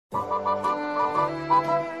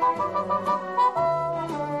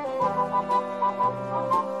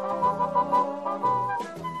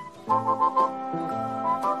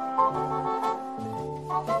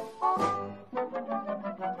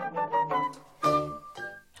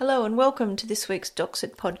Hello and welcome to this week's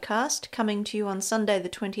Doxit podcast, coming to you on Sunday the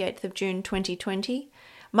 28th of June 2020.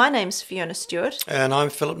 My name's Fiona Stewart. And I'm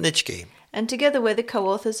Philip Nitschke. And together we're the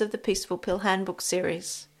co-authors of the Peaceful Pill Handbook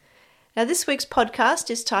series. Now this week's podcast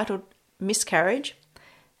is titled Miscarriage,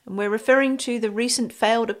 and we're referring to the recent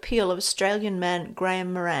failed appeal of Australian man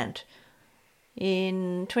Graham Morant.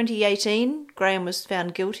 In 2018, Graham was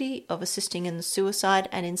found guilty of assisting in the suicide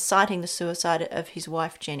and inciting the suicide of his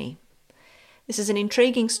wife Jenny. This is an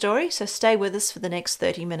intriguing story, so stay with us for the next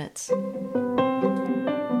 30 minutes.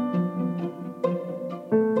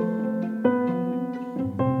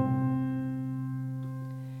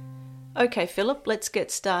 Okay, Philip, let's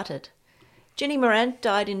get started. Jenny Morant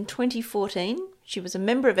died in 2014. She was a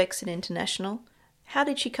member of Exit International. How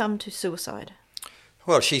did she come to suicide?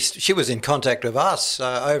 Well, she was in contact with us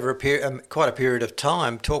over quite a period of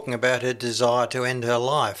time, talking about her desire to end her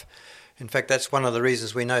life. In fact, that's one of the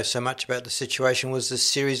reasons we know so much about the situation was this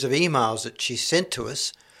series of emails that she sent to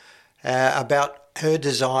us about her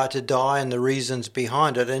desire to die and the reasons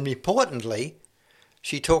behind it. And importantly,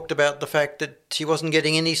 she talked about the fact that she wasn't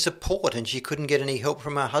getting any support and she couldn't get any help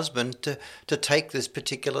from her husband to take this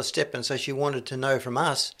particular step. And so she wanted to know from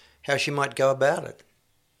us how she might go about it.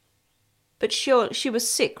 But sure, she was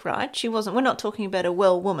sick, right? We're not talking about a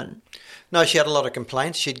well woman. No, she had a lot of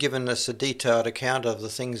complaints. She'd given us a detailed account of the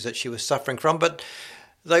things that she was suffering from, but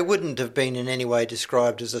they wouldn't have been in any way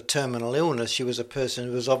described as a terminal illness. She was a person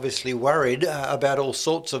who was obviously worried about all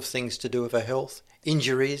sorts of things to do with her health,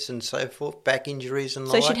 injuries and so forth, back injuries and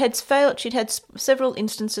the like. So she'd had several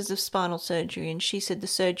instances of spinal surgery, and she said the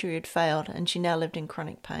surgery had failed and she now lived in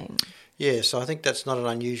chronic pain. Yes, I think that's not an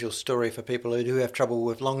unusual story for people who do have trouble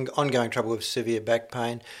with ongoing trouble with severe back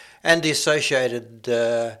pain, and the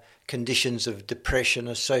associated conditions of depression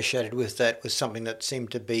associated with that was something that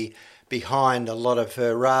seemed to be behind a lot of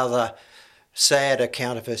her rather sad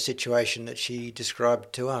account of her situation that she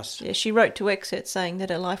described to us. Yeah, she wrote to Exit saying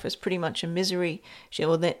that her life was pretty much a misery,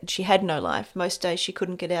 that she had no life. Most days she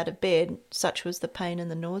couldn't get out of bed, such was the pain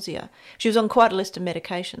and the nausea. She was on quite a list of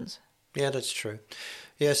medications. Yeah, that's true.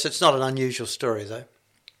 Yes, it's not an unusual story though.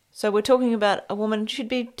 So we're talking about a woman who should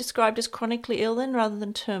be described as chronically ill then, rather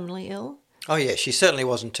than terminally ill? Oh yeah, she certainly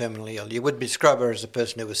wasn't terminally ill. You would describe her as a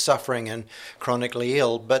person who was suffering and chronically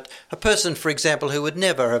ill, but a person, for example, who would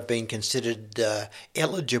never have been considered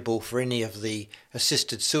eligible for any of the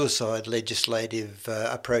assisted suicide legislative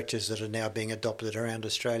approaches that are now being adopted around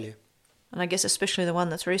Australia. And I guess especially the one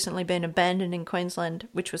that's recently been abandoned in Queensland,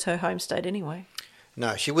 which was her home state anyway.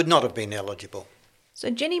 No, she would not have been eligible. So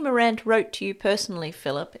Jenny Morant wrote to you personally,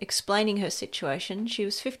 Philip, explaining her situation. She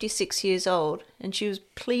was 56 years old and she was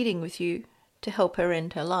pleading with you to help her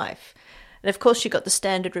end her life. And of course she got the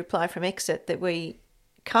standard reply from Exit that we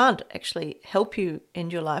can't actually help you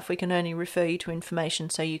end your life. We can only refer you to information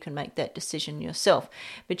so you can make that decision yourself.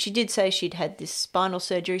 But she did say she'd had this spinal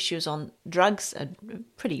surgery. She was on drugs, a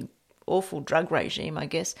pretty awful drug regime, I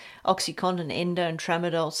guess. Oxycontin, Endo, and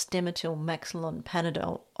Tramadol, Stemetil, Maxilon,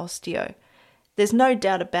 Panadol, Osteo. There's no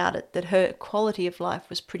doubt about it that her quality of life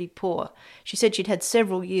was pretty poor. She said she'd had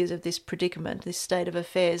several years of this predicament, this state of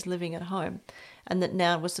affairs living at home, and that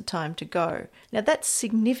now was the time to go. Now that's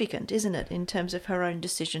significant, isn't it, in terms of her own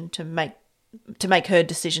decision to make her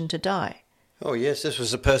decision to die? Oh yes, this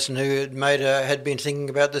was a person who had been thinking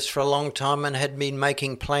about this for a long time and had been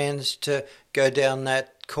making plans to go down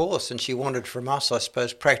that course, and she wanted from us, I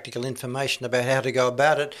suppose, practical information about how to go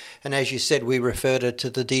about it. And as you said, we referred her to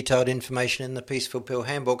the detailed information in the Peaceful Pill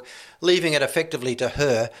Handbook, leaving it effectively to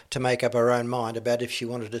her to make up her own mind about if she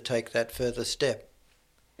wanted to take that further step.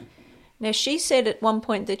 Now, she said at one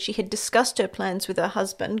point that she had discussed her plans with her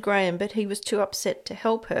husband, Graham, but he was too upset to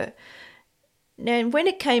help her. Now, when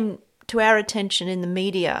it came to our attention in the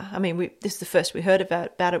media, I mean, this is the first we heard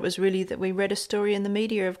about it, was really that we read a story in the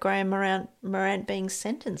media of Graham Morant being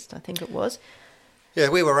sentenced, I think it was. Yeah,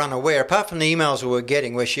 we were unaware, apart from the emails we were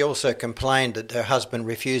getting where she also complained that her husband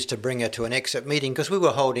refused to bring her to an Exit meeting because we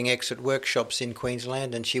were holding Exit workshops in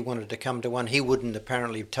Queensland and she wanted to come to one. He wouldn't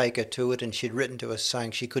apparently take her to it, and she'd written to us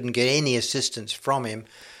saying she couldn't get any assistance from him.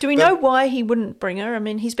 Do we know why he wouldn't bring her? I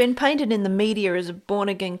mean, he's been painted in the media as a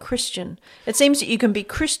born-again Christian. It seems that you can be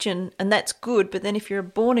Christian and that's good, but then if you're a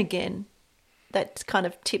born-again, that kind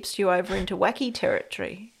of tips you over into wacky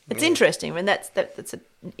territory. It's interesting. I mean, that's an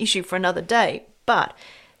issue for another day. But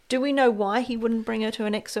do we know why he wouldn't bring her to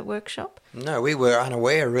an Exit workshop? No, we were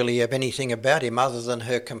unaware really of anything about him other than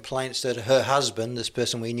her complaints that her husband, this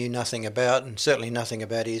person we knew nothing about and certainly nothing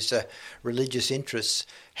about his religious interests,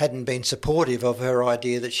 hadn't been supportive of her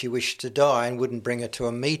idea that she wished to die and wouldn't bring her to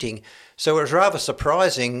a meeting. So it was rather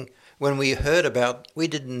surprising when we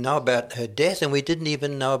didn't know about her death, and we didn't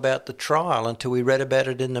even know about the trial until we read about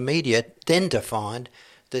it in the media, then to find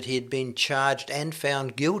that he had been charged and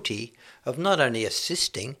found guilty of not only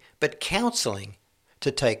assisting, but counselling to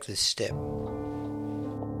take this step.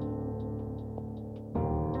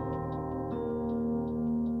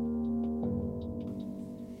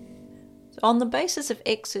 On the basis of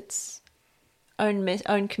Exit's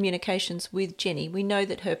own communications with Jenny, we know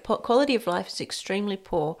that her quality of life is extremely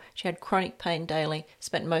poor. She had chronic pain daily,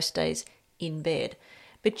 spent most days in bed.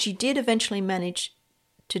 But she did eventually manage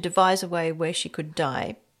to devise a way where she could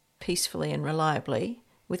die peacefully and reliably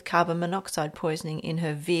with carbon monoxide poisoning in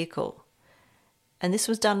her vehicle. And this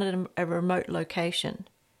was done at a remote location.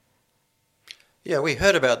 Yeah, we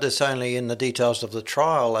heard about this only in the details of the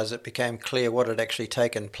trial as it became clear what had actually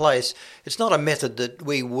taken place. It's not a method that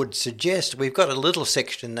we would suggest. We've got a little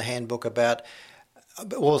section in the handbook about,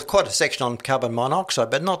 well, quite a section on carbon monoxide,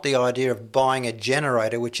 but not the idea of buying a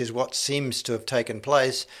generator, which is what seems to have taken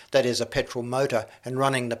place, that is a petrol motor, and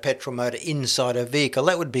running the petrol motor inside a vehicle.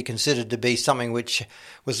 That would be considered to be something which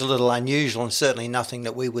was a little unusual and certainly nothing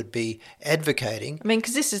that we would be advocating. I mean,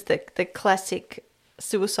 because this is the classic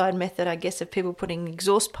suicide method, I guess, of people putting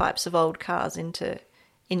exhaust pipes of old cars in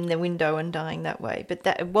the window and dying that way. But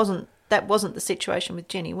that wasn't the situation with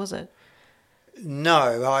Jenny, was it?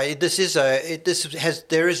 No,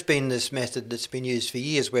 there has been this method that's been used for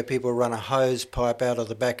years where people run a hose pipe out of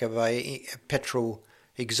the back of a petrol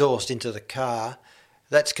exhaust into the car.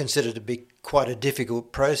 That's considered to be quite a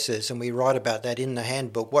difficult process, and we write about that in the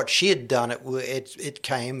handbook. What she had done, it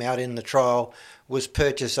came out in the trial, was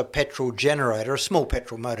purchase a petrol generator, a small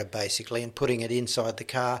petrol motor basically, and putting it inside the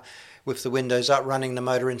car with the windows up, running the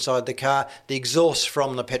motor inside the car. The exhaust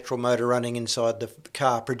from the petrol motor running inside the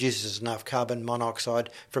car produces enough carbon monoxide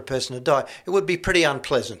for a person to die. It would be pretty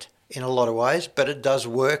unpleasant in a lot of ways, but it does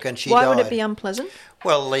work, and she died. Why would it be unpleasant?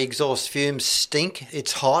 Well, the exhaust fumes stink,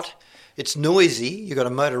 it's hot, it's noisy, you've got a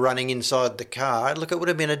motor running inside the car. Look, it would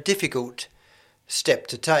have been a difficult step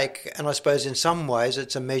to take, and I suppose in some ways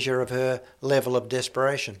it's a measure of her level of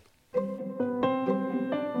desperation.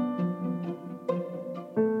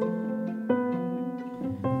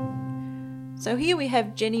 So here we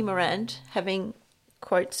have Jenny Morant having,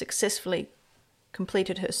 quote, successfully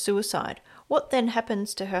completed her suicide. What then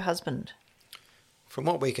happens to her husband? From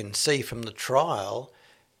what we can see from the trial,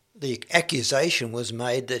 the accusation was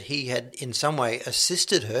made that he had in some way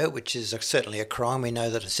assisted her, which is certainly a crime. We know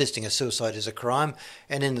that assisting a suicide is a crime.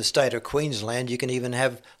 And in the state of Queensland, you can even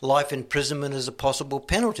have life imprisonment as a possible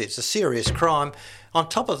penalty. It's a serious crime. On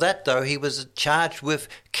top of that, though, he was charged with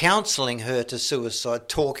counselling her to suicide,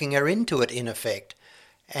 talking her into it, in effect.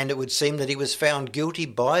 And it would seem that he was found guilty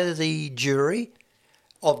by the jury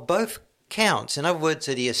of both counts. In other words,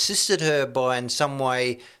 that he assisted her by in some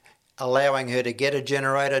way allowing her to get a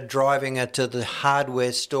generator, driving her to the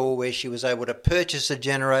hardware store where she was able to purchase a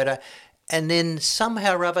generator, and then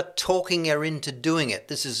somehow or other talking her into doing it.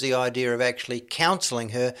 This is the idea of actually counselling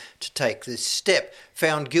her to take this step.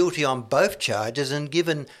 Found guilty on both charges and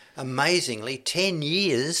given, amazingly, 10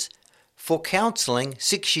 years for counselling,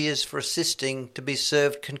 6 years for assisting, to be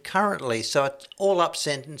served concurrently. So an all-up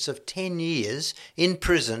sentence of 10 years in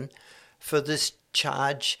prison for this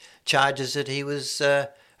charges that he was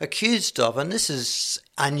accused of. And this is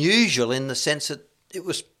unusual in the sense that it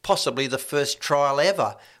was possibly the first trial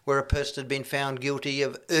ever where a person had been found guilty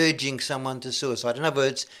of urging someone to suicide. In other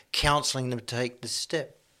words, counselling them to take this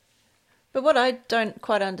step. But what I don't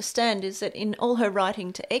quite understand is that in all her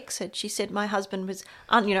writing to Exit, she said my husband was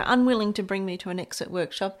unwilling to bring me to an Exit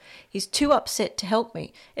workshop. He's too upset to help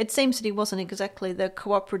me. It seems that he wasn't exactly the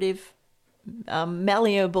cooperative,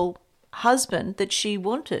 malleable husband that she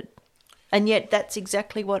wanted. And yet that's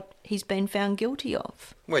exactly what he's been found guilty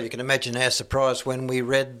of. Well, you can imagine our surprise when we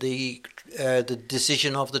read the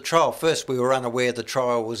decision of the trial. First, we were unaware the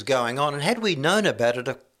trial was going on, and had we known about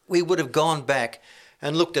it, we would have gone back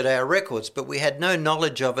and looked at our records, but we had no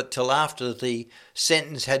knowledge of it till after the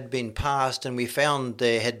sentence had been passed and we found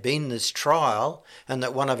there had been this trial and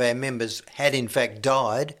that one of our members had in fact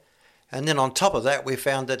died. And then on top of that, we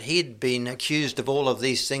found that he'd been accused of all of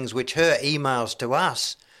these things which her emails to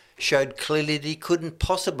us showed clearly that he couldn't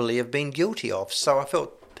possibly have been guilty of. So I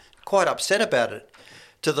felt quite upset about it,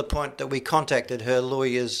 to the point that we contacted her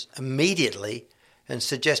lawyers immediately and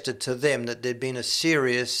suggested to them that there'd been a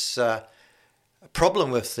serious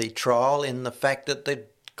problem with the trial in the fact that the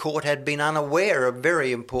court had been unaware of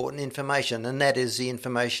very important information, and that is the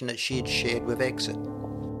information that she had shared with Exit.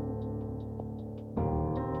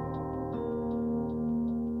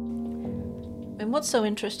 And what's so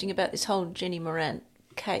interesting about this whole Jenny Morant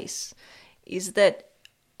case is that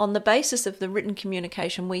on the basis of the written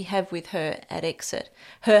communication we have with her at exit,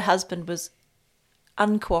 her husband was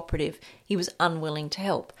uncooperative, he was unwilling to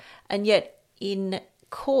help. And yet in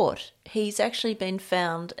court, he's actually been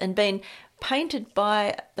found and been painted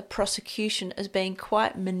by the prosecution as being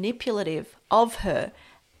quite manipulative of her,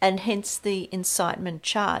 and hence the incitement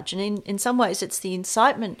charge. And in some ways it's the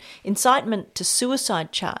incitement to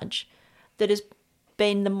suicide charge that has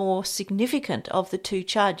been the more significant of the two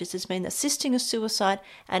charges. Has been assisting a suicide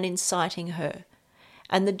and inciting her.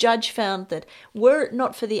 And the judge found that were it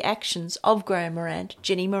not for the actions of Graham Morant,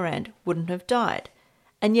 Jenny Morant wouldn't have died.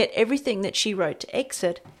 And yet everything that she wrote to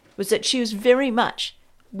exit was that she was very much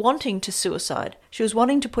wanting to suicide. She was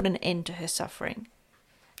wanting to put an end to her suffering.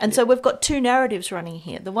 And so we've got two narratives running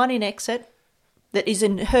here. The one in exit that is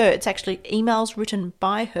in her, it's actually emails written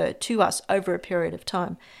by her to us over a period of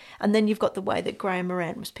time. And then you've got the way that Graham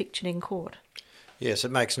Morant was pictured in court. Yes,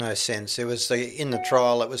 it makes no sense. It was in the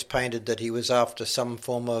trial it was painted that he was after some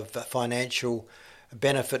form of financial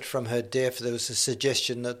benefit from her death. There was a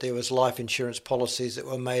suggestion that there was life insurance policies that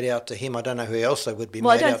were made out to him. I don't know who else they would be made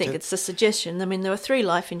out to. Well, I don't think it's a suggestion. I mean, there were 3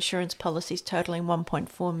 life insurance policies totalling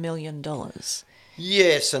 $1.4 million.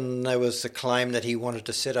 Yes, and there was the claim that he wanted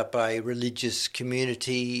to set up a religious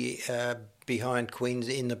community behind Queens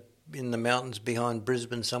in the mountains behind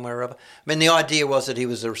Brisbane somewhere or other. I mean, the idea was that he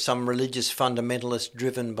was some religious fundamentalist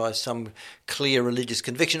driven by some clear religious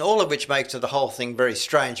conviction, all of which makes the whole thing very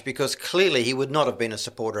strange, because clearly he would not have been a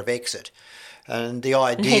supporter of exit. And the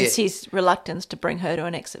idea... And hence his reluctance to bring her to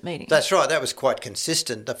an exit meeting. That's right, that was quite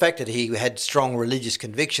consistent. The fact that he had strong religious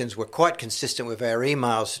convictions were quite consistent with her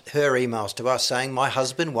emails to us saying, my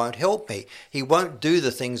husband won't help me. He won't do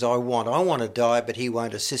the things I want. I want to die, but he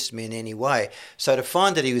won't assist me in any way. So to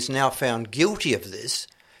find that he was now found guilty of this,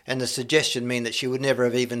 and the suggestion mean that she would never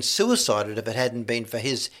have even suicided if it hadn't been for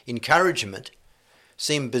his encouragement,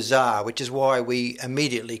 seemed bizarre, which is why we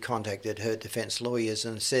immediately contacted her defence lawyers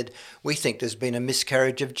and said, we think there's been a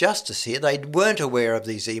miscarriage of justice here. They weren't aware of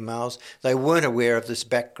these emails. They weren't aware of this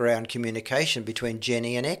background communication between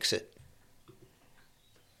Jenny and exit.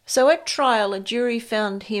 So at trial, a jury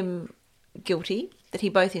found him guilty, that he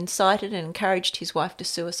both incited and encouraged his wife to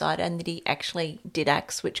suicide, and that he actually did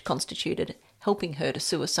acts which constituted helping her to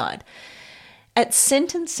suicide. At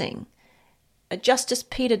sentencing, Justice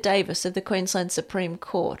Peter Davis of the Queensland Supreme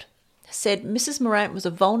Court said Mrs. Morant was a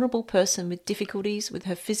vulnerable person with difficulties with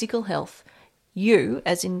her physical health. You,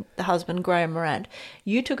 as in the husband Graham Morant,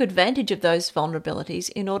 you took advantage of those vulnerabilities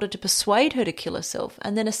in order to persuade her to kill herself,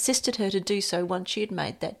 and then assisted her to do so once she had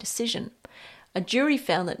made that decision. A jury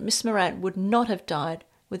found that Miss Morant would not have died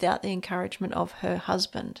without the encouragement of her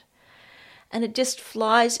husband. And it just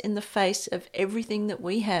flies in the face of everything that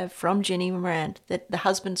we have from Jenny Morant, that the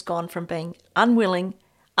husband's gone from being unwilling,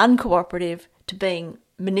 uncooperative, to being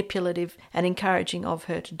manipulative and encouraging of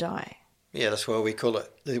her to die. Yeah, that's why we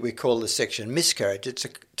call this section miscarriage.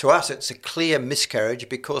 To us, it's a clear miscarriage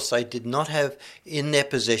because they did not have in their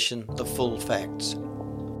possession the full facts.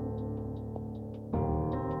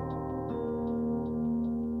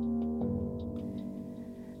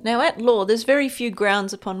 Now, at law, there's very few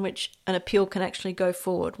grounds upon which an appeal can actually go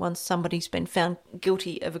forward once somebody's been found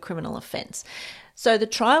guilty of a criminal offence. So the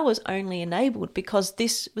trial was only enabled because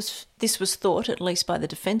this was thought, at least by the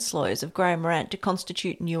defence lawyers of Graham Morant, to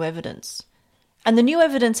constitute new evidence. And the new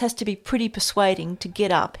evidence has to be pretty persuading to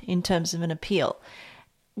get up in terms of an appeal.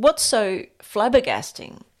 What's so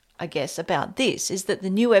flabbergasting, I guess, about this is that the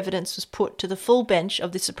new evidence was put to the full bench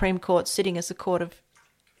of the Supreme Court sitting as a court of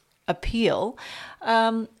appeal,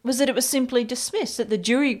 was that it was simply dismissed, that the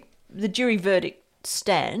jury verdict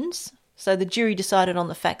stands. So the jury decided on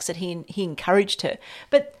the facts that he encouraged her.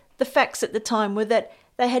 But the facts at the time were that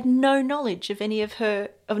they had no knowledge of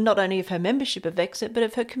not only of her membership of Exit, but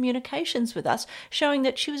of her communications with us, showing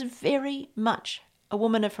that she was very much a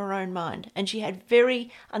woman of her own mind, and she had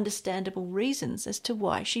very understandable reasons as to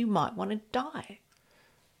why she might want to die.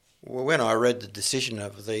 Well, when I read the decision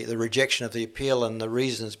of the rejection of the appeal and the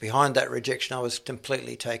reasons behind that rejection, I was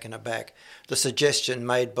completely taken aback. The suggestion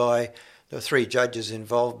made by the 3 judges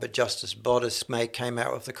involved, but Justice Bodice came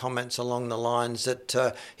out with the comments along the lines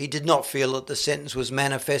that he did not feel that the sentence was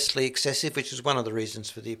manifestly excessive, which is one of the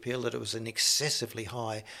reasons for the appeal, that it was an excessively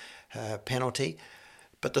high penalty.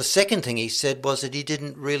 But the second thing he said was that he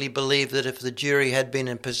didn't really believe that if the jury had been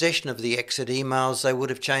in possession of the exit emails, they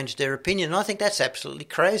would have changed their opinion. And I think that's absolutely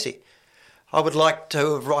crazy. I would like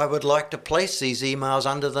to place these emails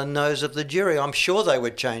under the nose of the jury. I'm sure they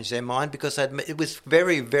would change their mind because it was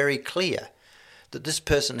very, very clear that this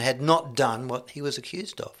person had not done what he was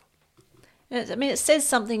accused of. I mean, it says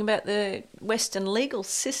something about the Western legal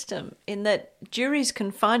system in that juries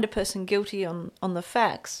can find a person guilty on the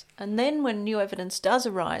facts, and then when new evidence does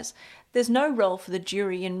arise, there's no role for the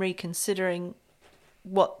jury in reconsidering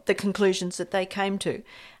what the conclusions that they came to.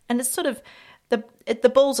 And it's sort of,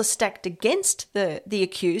 the balls are stacked against the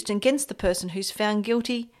accused and against the person who's found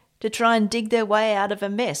guilty to try and dig their way out of a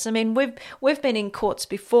mess. I mean, we've been in courts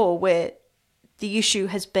before where the issue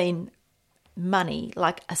has been money,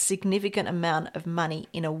 like a significant amount of money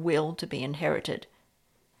in a will to be inherited.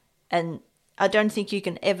 And I don't think you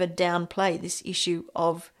can ever downplay this issue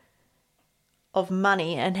of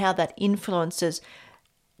money and how that influences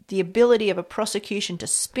the ability of a prosecution to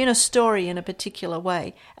spin a story in a particular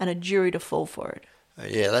way and a jury to fall for it.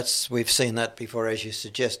 Yeah, we've seen that before, as you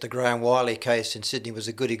suggest. The Graham Wiley case in Sydney was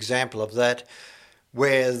a good example of that,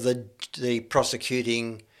 where the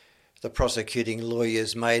prosecuting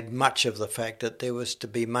lawyers made much of the fact that there was to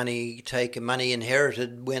be money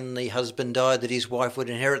inherited when the husband died, that his wife would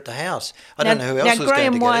inherit the house. I don't know who else was going to get it. Now,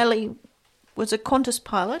 Graham Wiley was a Qantas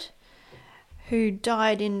pilot who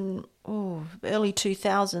died in early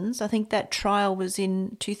 2000s. I think that trial was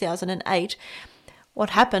in 2008.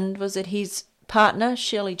 What happened was that his partner,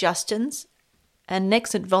 Shirley Justins, and an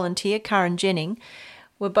excellent volunteer, Karen Jennings,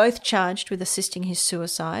 were both charged with assisting his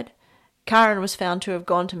suicide. Karen was found to have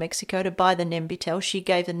gone to Mexico to buy the Nembutal. She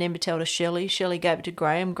gave the Nembutal to Shirley. Shirley gave it to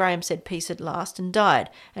Graham. Graham said peace at last and died.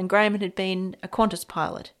 And Graham had been a Qantas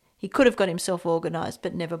pilot. He could have got himself organised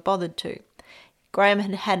but never bothered to. Graham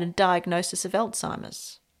had had a diagnosis of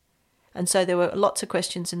Alzheimer's. And so there were lots of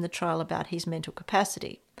questions in the trial about his mental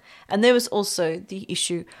capacity. And there was also the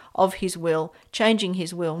issue of his will, changing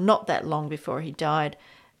his will not that long before he died.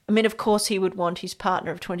 I mean, of course, he would want his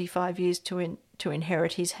partner of 25 years to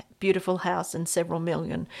inherit his beautiful house and several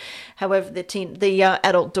million. However, the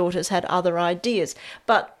adult daughters had other ideas.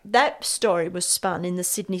 But that story was spun in the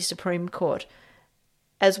Sydney Supreme Court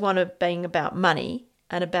as one of being about money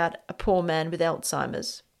and about a poor man with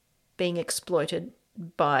Alzheimer's being exploited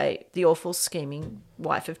by the awful scheming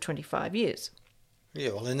wife of 25 years. Yeah,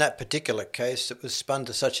 well, in that particular case, it was spun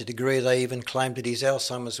to such a degree they even claimed that his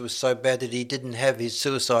Alzheimer's was so bad that he didn't have his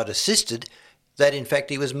suicide assisted, that in fact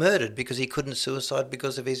he was murdered because he couldn't suicide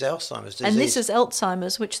because of his Alzheimer's disease. And this is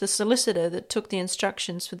Alzheimer's, which the solicitor that took the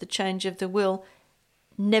instructions for the change of the will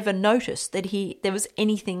never noticed that there was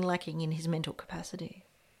anything lacking in his mental capacity.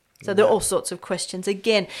 So there are all sorts of questions.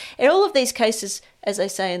 Again, in all of these cases, as they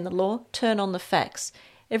say in the law, turn on the facts.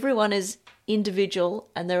 Everyone is individual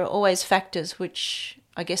and there are always factors which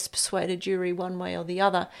I guess persuade a jury one way or the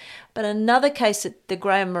other. But another case that the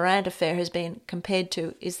Graham Morant affair has been compared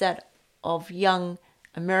to is that of young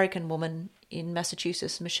American woman in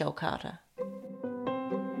Massachusetts, Michelle Carter.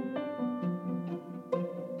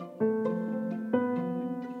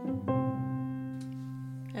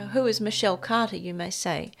 Who is Michelle Carter, you may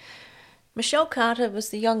say? Michelle Carter was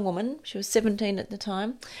the young woman, she was 17 at the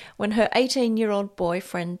time, when her 18-year-old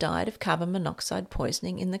boyfriend died of carbon monoxide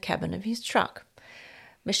poisoning in the cabin of his truck.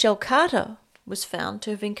 Michelle Carter was found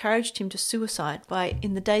to have encouraged him to suicide by,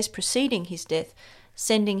 in the days preceding his death,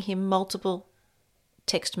 sending him multiple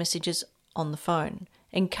text messages on the phone,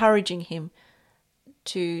 encouraging him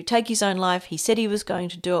to take his own life. He said he was going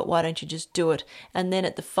to do it. Why don't you just do it? And then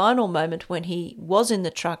at the final moment when he was in the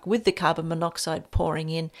truck with the carbon monoxide pouring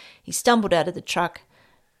in, he stumbled out of the truck,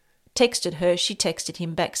 texted her. She texted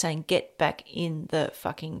him back saying, "Get back in the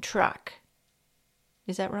fucking truck."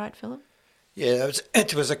 Is that right, Philip? Yeah,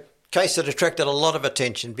 it was a case that attracted a lot of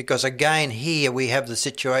attention because, again, here we have the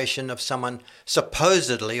situation of someone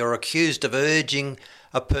supposedly or accused of urging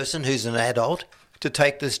a person who's an adult to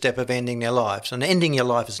take the step of ending their lives. And ending your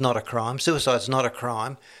life is not a crime. Suicide's not a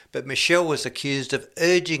crime. But Michelle was accused of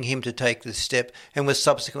urging him to take this step and was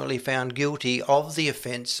subsequently found guilty of the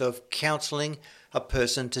offence of counselling a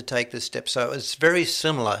person to take this step. So it's very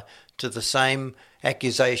similar to the same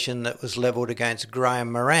accusation that was levelled against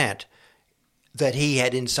Graham Morant, that he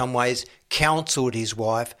had in some ways counselled his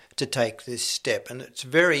wife to take this step. And it's a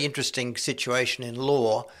very interesting situation in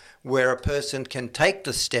law where a person can take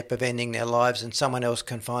the step of ending their lives and someone else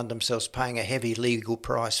can find themselves paying a heavy legal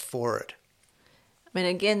price for it. I mean,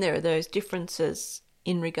 again, there are those differences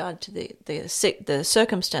in regard to the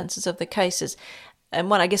circumstances of the cases. And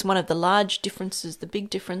one of the large differences, the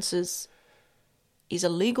big differences, is a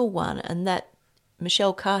legal one, and that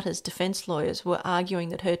Michelle Carter's defence lawyers were arguing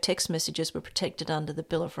that her text messages were protected under the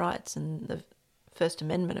Bill of Rights and the First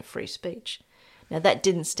Amendment of free speech. Now, that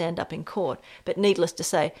didn't stand up in court, but needless to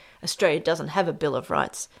say, Australia doesn't have a Bill of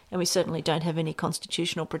Rights, and we certainly don't have any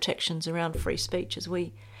constitutional protections around free speech, as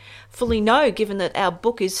we fully know, given that our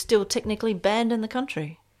book is still technically banned in the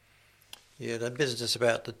country. Yeah, the business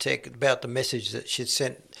about about the message that she'd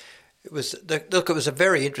sent. It was look. It was a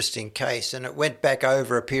very interesting case, and it went back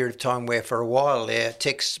over a period of time where, for a while there,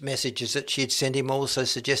 text messages that she'd sent him also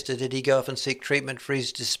suggested that he go off and seek treatment for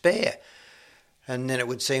his despair. And then it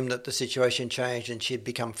would seem that the situation changed, and she'd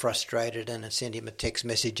become frustrated and had sent him a text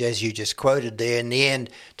message, as you just quoted there, in the end,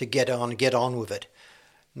 to get on with it.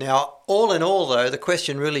 Now, all in all, though, the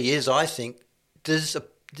question really is, I think,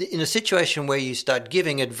 in a situation where you start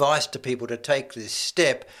giving advice to people to take this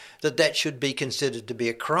step, that should be considered to be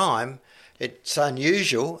a crime. It's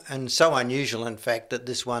unusual, and so unusual, in fact, that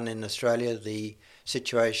this one in Australia, the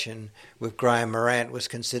situation with Graham Morant, was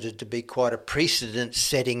considered to be quite a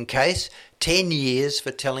precedent-setting case. 10 years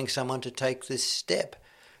for telling someone to take this step.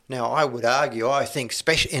 Now, I would argue, I think,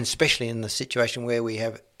 especially in the situation where we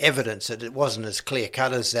have evidence that it wasn't as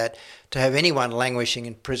clear-cut as that, to have anyone languishing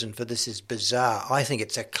in prison for this is bizarre. I think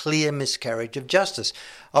it's a clear miscarriage of justice.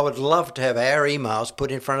 I would love to have our emails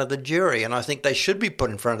put in front of the jury, and I think they should be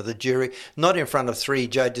put in front of the jury, not in front of 3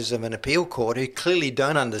 judges of an appeal court who clearly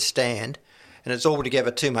don't understand, and it's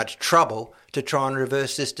altogether too much trouble to try and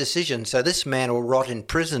reverse this decision. So this man will rot in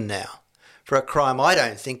prison now for a crime I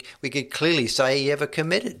don't think we could clearly say he ever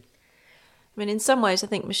committed. I mean, in some ways, I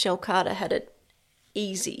think Michelle Carter had it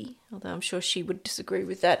easy, although I'm sure she would disagree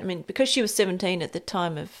with that. I mean, because she was 17 at the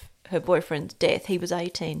time of her boyfriend's death, he was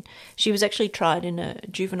 18. She was actually tried in a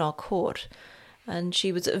juvenile court, and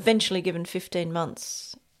she was eventually given 15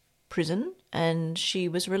 months prison, and she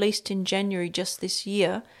was released in January just this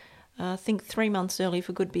year, I think 3 months early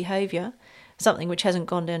for good behaviour, something which hasn't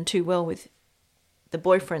gone down too well with the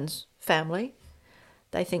boyfriend's family.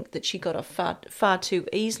 They think that she got off far too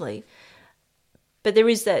easily. But there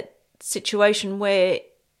is that situation where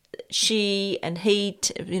she and he,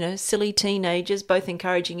 silly teenagers, both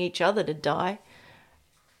encouraging each other to die,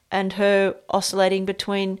 and her oscillating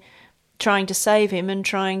between trying to save him and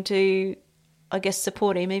trying to, I guess,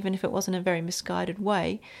 support him, even if it wasn't a very misguided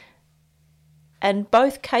way. And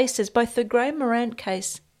both cases, both the Graham Morant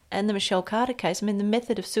case and the Michelle Carter case, I mean, the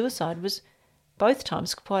method of suicide was both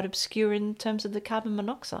times quite obscure in terms of the carbon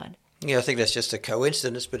monoxide. Yeah, I think that's just a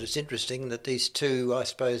coincidence, but it's interesting that these two, I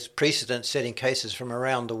suppose, precedent-setting cases from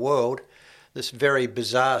around the world, this very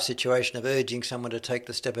bizarre situation of urging someone to take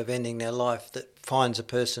the step of ending their life that finds a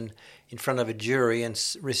person in front of a jury and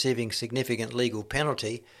receiving significant legal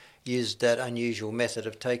penalty, used that unusual method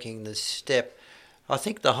of taking this step. I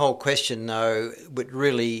think the whole question, though, it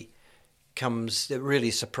really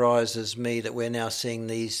surprises me that we're now seeing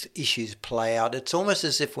these issues play out. It's almost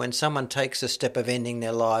as if when someone takes a step of ending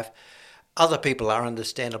their life, other people are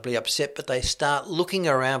understandably upset, but they start looking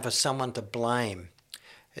around for someone to blame.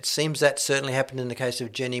 It seems that certainly happened in the case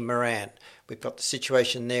of Jenny Morant. We've got the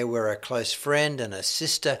situation there where a close friend and a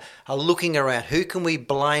sister are looking around. Who can we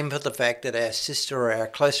blame for the fact that our sister or our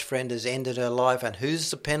close friend has ended her life, and who's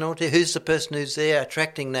the penalty? Who's the person who's there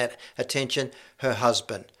attracting that attention? Her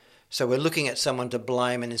husband. So we're looking at someone to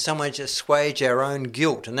blame and in some way to assuage our own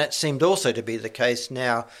guilt. And that seemed also to be the case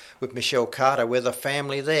now with Michelle Carter, where the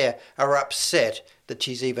family there are upset that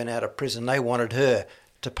she's even out of prison. They wanted her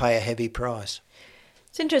to pay a heavy price.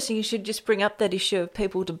 It's interesting you should just bring up that issue of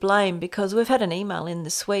people to blame, because we've had an email in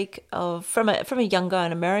this week from a young guy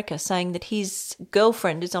in America saying that his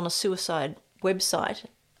girlfriend is on a suicide website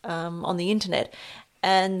on the internet,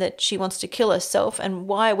 and that she wants to kill herself, and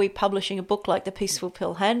why are we publishing a book like the Peaceful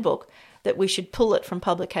Pill Handbook, that we should pull it from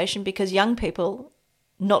publication because young people,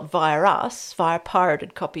 not via us, via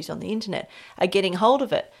pirated copies on the internet, are getting hold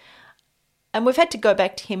of it. And we've had to go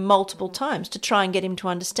back to him multiple times to try and get him to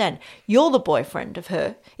understand, you're the boyfriend of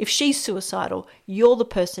her. If she's suicidal, you're the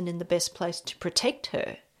person in the best place to protect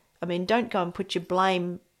her. I mean, don't go and put your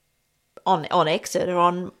blame on Exit or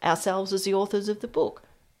on ourselves as the authors of the book.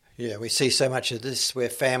 Yeah, we see so much of this where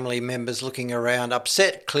family members looking around,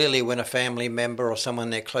 upset clearly when a family member or someone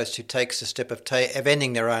they're close to takes a step of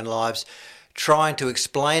ending their own lives, trying to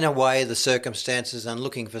explain away the circumstances and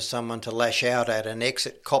looking for someone to lash out at. And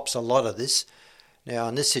Exit cops a lot of this. Now,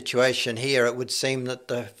 in this situation here, it would seem that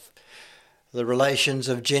the relations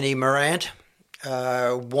of Jenny Morant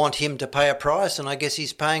want him to pay a price, and I guess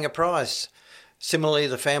he's paying a price. Similarly,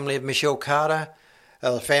 the family of Michelle Carter,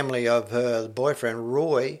 the family of her boyfriend,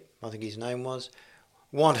 Roy, I think his name was,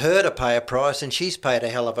 want her to pay a price, and she's paid a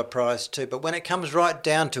hell of a price too. But when it comes right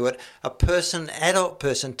down to it, adult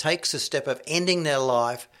person takes a step of ending their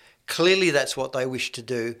life. Clearly that's what they wish to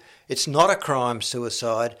do. It's not a crime,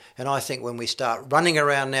 suicide, and I think when we start running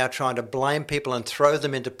around now trying to blame people and throw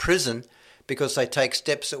them into prison because they take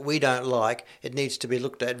steps that we don't like, it needs to be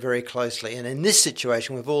looked at very closely. And in this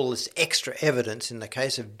situation, with all this extra evidence in the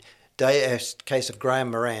case of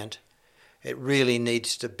Graham Morant, It really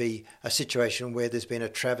needs to be a situation where there's been a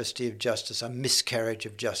travesty of justice, a miscarriage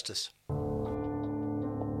of justice.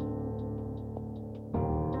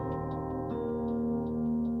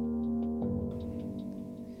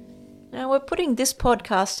 Now, we're putting this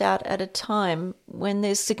podcast out at a time when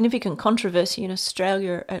there's significant controversy in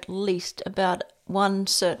Australia, at least, about one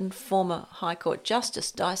certain former High Court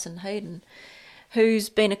Justice, Dyson Heydon, who's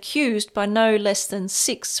been accused by no less than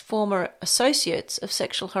 6 former associates of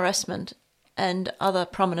sexual harassment, and other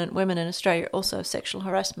prominent women in Australia also of sexual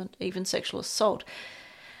harassment, even sexual assault.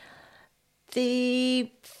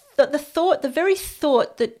 The very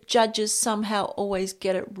thought that judges somehow always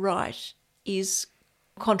get it right is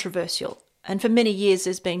controversial. And for many years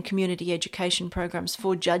there's been community education programs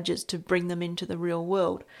for judges to bring them into the real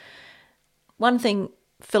world. One thing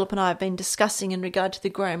Philip and I have been discussing in regard to the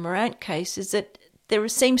Graham Morant case is that there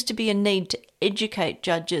seems to be a need to educate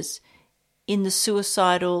judges in the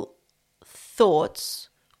suicidal thoughts,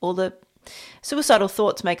 or the suicidal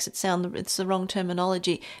thoughts makes it sound it's the wrong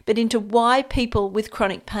terminology, but into why people with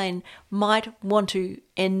chronic pain might want to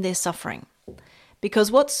end their suffering.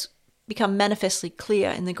 Because what's become manifestly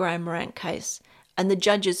clear in the Graham Morant case, and the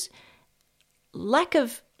judge's lack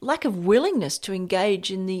of willingness to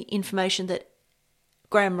engage in the information that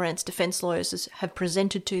Graham Morant's defence lawyers have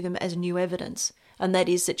presented to them as new evidence, and that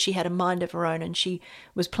is that she had a mind of her own and she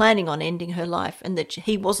was planning on ending her life, and that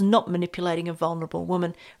he was not manipulating a vulnerable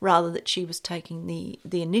woman, rather that she was taking the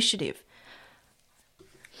initiative.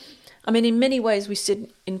 I mean, in many ways we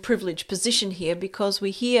sit in privileged position here because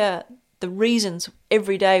we hear the reasons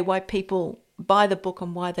every day why people buy the book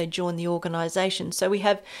and why they join the organisation. So we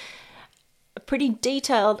have a pretty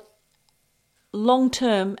detailed,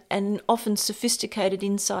 long-term and often sophisticated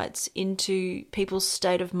insights into people's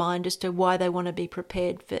state of mind as to why they want to be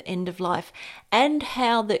prepared for end of life, and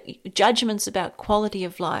how the judgments about quality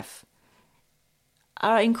of life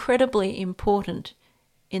are incredibly important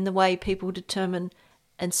in the way people determine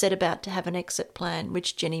and set about to have an exit plan,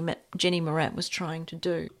 which Jenny Morant was trying to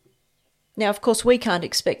do. Now, of course, we can't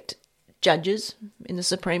expect judges in the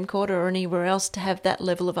Supreme Court or anywhere else to have that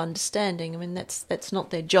level of understanding. I mean, that's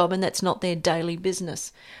not their job and that's not their daily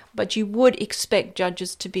business. But you would expect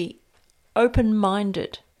judges to be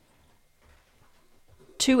open-minded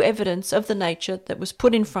to evidence of the nature that was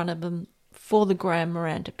put in front of them for the Graham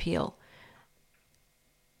Morant appeal,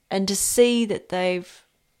 and to see that they've,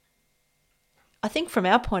 I think from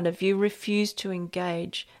our point of view, refused to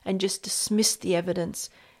engage and just dismissed the evidence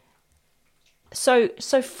so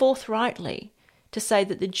forthrightly, to say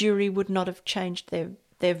that the jury would not have changed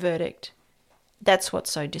their verdict. That's what's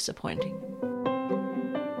so disappointing.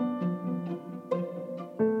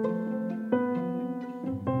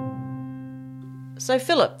 So,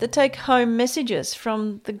 Philip, the take-home messages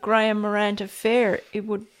from the Graham Morant affair,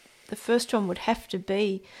 the first one would have to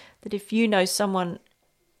be that if you know someone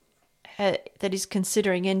that is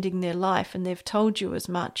considering ending their life and they've told you as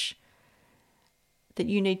much, that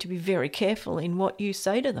you need to be very careful in what you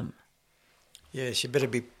say to them. Yes, you better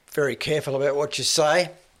be very careful about what you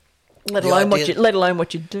say. Let alone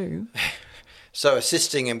what you do. So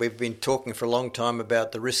assisting, and we've been talking for a long time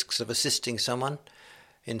about the risks of assisting someone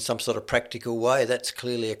in some sort of practical way. That's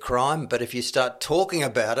clearly a crime. But if you start talking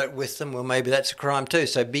about it with them, well, maybe that's a crime too.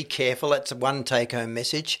 So be careful. That's one take-home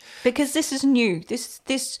message. Because this is new.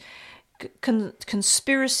 This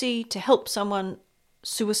conspiracy to help someone,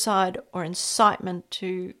 suicide or incitement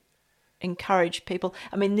to encourage people.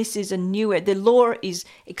 I mean, this is a new... The law is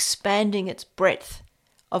expanding its breadth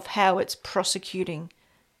of how it's prosecuting,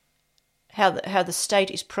 how the state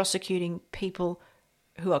is prosecuting people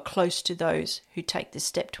who are close to those who take this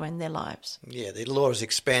step to end their lives. Yeah, the law is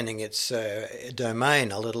expanding its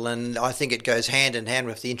domain a little, and I think it goes hand in hand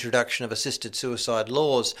with the introduction of assisted suicide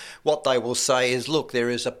laws. What they will say is, look, there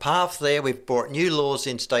is a path there. We've brought new laws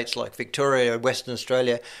in states like Victoria and Western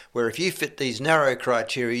Australia where if you fit these narrow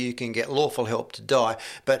criteria, you can get lawful help to die,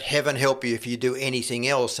 but heaven help you if you do anything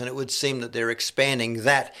else. And it would seem that they're expanding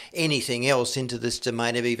that anything else into this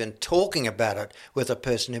domain of even talking about it with a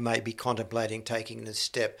person who may be contemplating taking this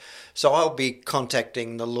step. So I'll be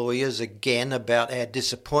contacting the lawyers again about our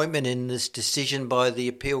disappointment in this decision by the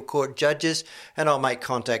appeal court judges, and I'll make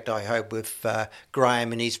contact, I hope, with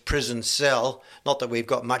Graham in his prison cell. Not that we've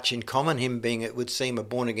got much in common, him being, it would seem, a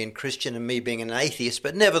born-again Christian and me being an atheist,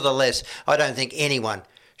 but nevertheless, I don't think anyone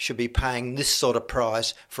should be paying this sort of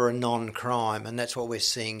price for a non-crime, and that's what we're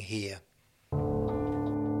seeing here.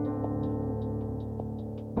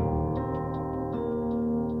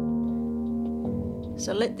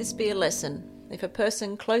 So let this be a lesson. If a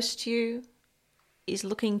person close to you is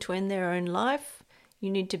looking to end their own life,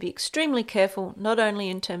 You need to be extremely careful, not only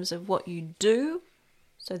in terms of what you do,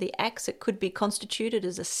 so the acts that could be constituted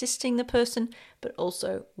as assisting the person, but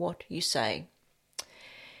also what you say.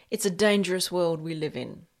 It's a dangerous world we live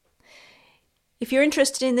in. If you're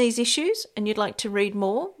interested in these issues and you'd like to read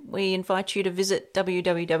more, we invite you to visit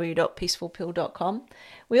www.peacefulpill.com.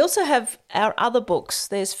 We also have our other books.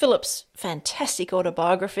 There's Philip's fantastic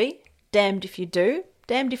autobiography, Damned If You Do,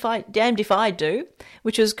 Damned If I Do,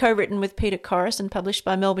 which was co-written with Peter Corris and published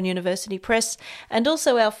by Melbourne University Press, and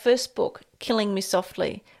also our first book, Killing Me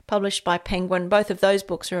Softly, published by Penguin. Both of those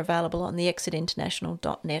books are available on the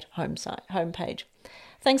exitinternational.net homepage.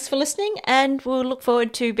 Thanks for listening, and we'll look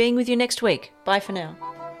forward to being with you next week. Bye for now.